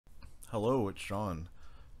Hello, it's Sean.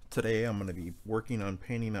 Today I'm going to be working on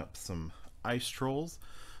painting up some ice trolls.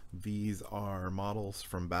 These are models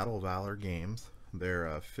from Valor Games.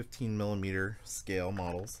 They're 15mm scale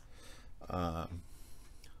models. I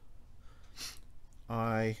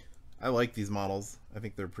like these models. I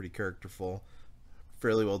think they're pretty characterful,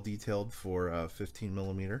 fairly well detailed for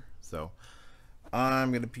 15mm. So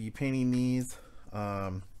I'm going to be painting these.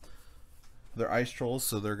 They're ice trolls,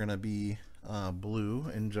 so they're going to be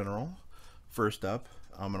blue in general. First up,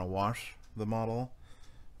 I'm going to wash the model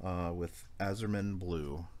with Asurmen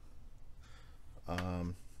Blue.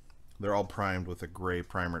 They're all primed with a gray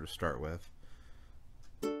primer to start with.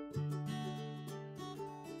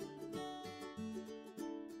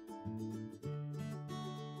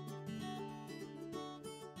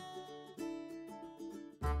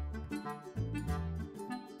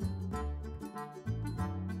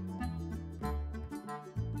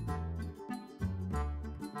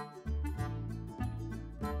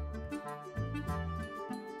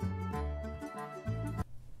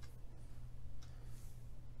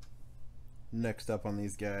 Next up on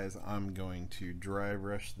these guys, I'm going to dry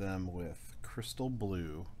brush them with Crystal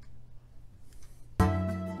Blue. I'm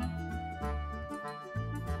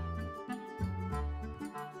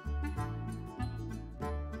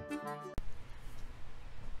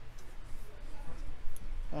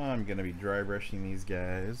going to be dry brushing these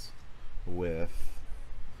guys with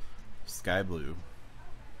Sky Blue.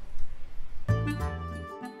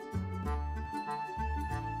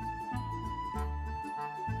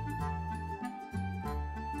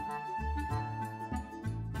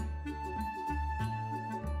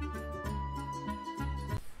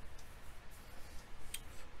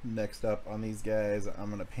 Next up on these guys, I'm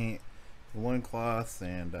going to paint the loincloths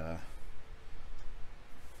and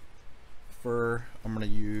fur. I'm going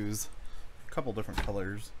to use a couple different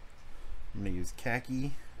colors. I'm going to use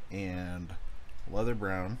khaki and leather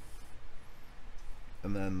brown,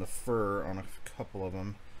 and then the fur on a couple of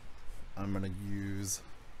them I'm going to use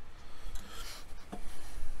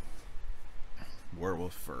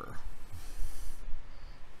Werewolf Fur.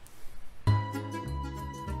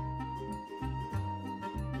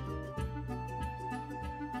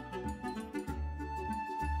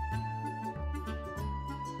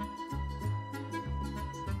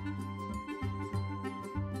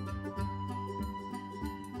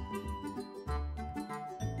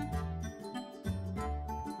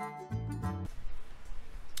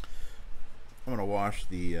 I'm going to wash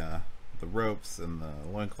the ropes and the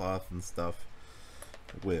loincloth and stuff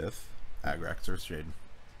with Agrax Earthshade.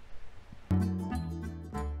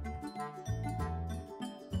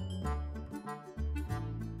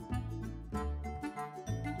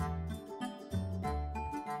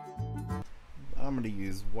 I'm going to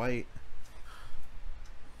use white,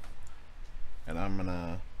 and I'm going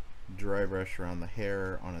to dry brush around the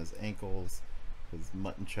hair on his ankles, his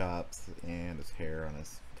mutton chops, and his hair on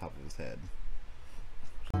his top of his head.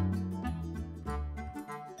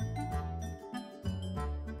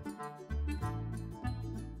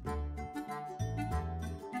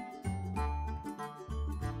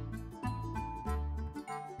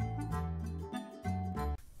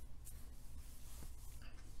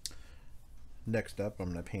 Next up,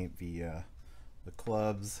 I'm going to paint the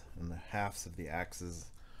clubs and the halves of the axes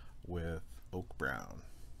with oak brown.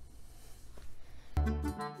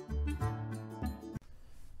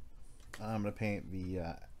 I'm going to paint the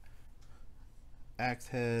axe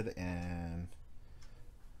head and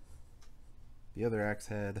the other axe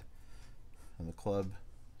head and the club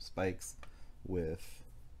spikes with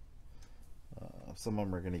some of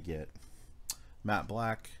them are going to get matte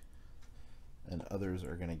black and others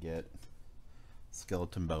are going to get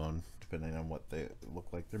skeleton bone, depending on what they look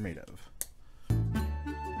like they're made of.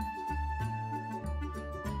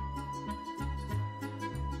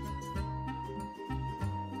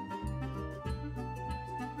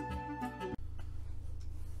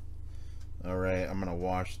 Alright, I'm going to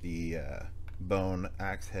wash the bone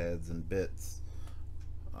axe heads and bits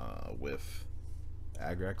with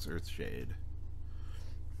Agrax Earthshade.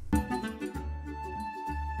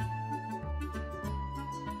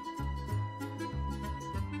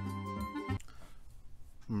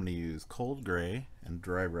 I'm going to use cold gray and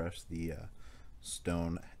dry brush the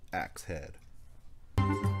stone axe head.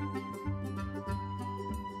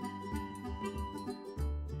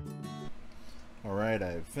 Alright,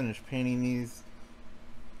 I've finished painting these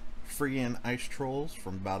Frigian Ice Trolls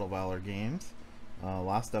from Valor Games.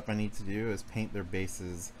 Last up I need to do is paint their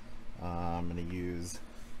bases. I'm going to use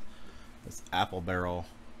this apple barrel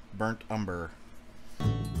burnt umber.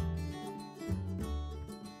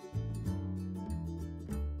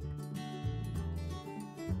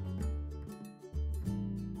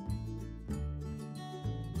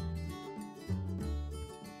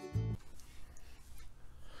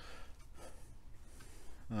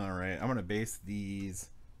 I'm gonna base these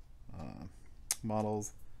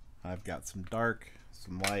models. I've got some dark,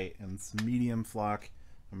 some light, and some medium flock.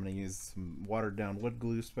 I'm going to use some watered down wood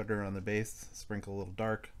glue, spread it around the base, sprinkle a little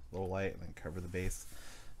dark, a little light, and then cover the base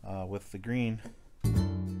with the green.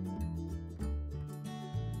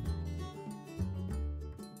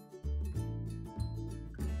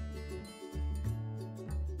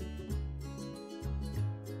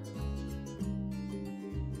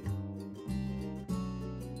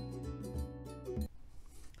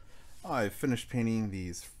 I've finished painting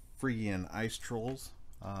these Frigian Ice Trolls.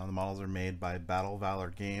 The models are made by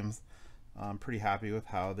Valor Games. I'm pretty happy with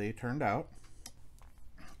how they turned out.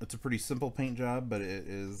 It's a pretty simple paint job, but it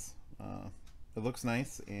looks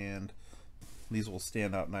nice, and these will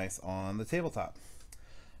stand out nice on the tabletop.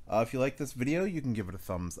 If you like this video, you can give it a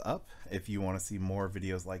thumbs up. If you want to see more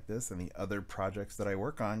videos like this and the other projects that I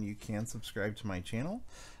work on, you can subscribe to my channel.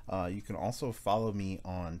 You can also follow me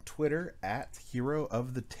on Twitter at Hero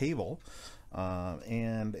of the Table.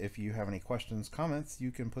 And if you have any questions, comments,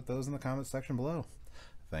 you can put those in the comments section below.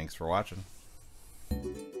 Thanks for watching.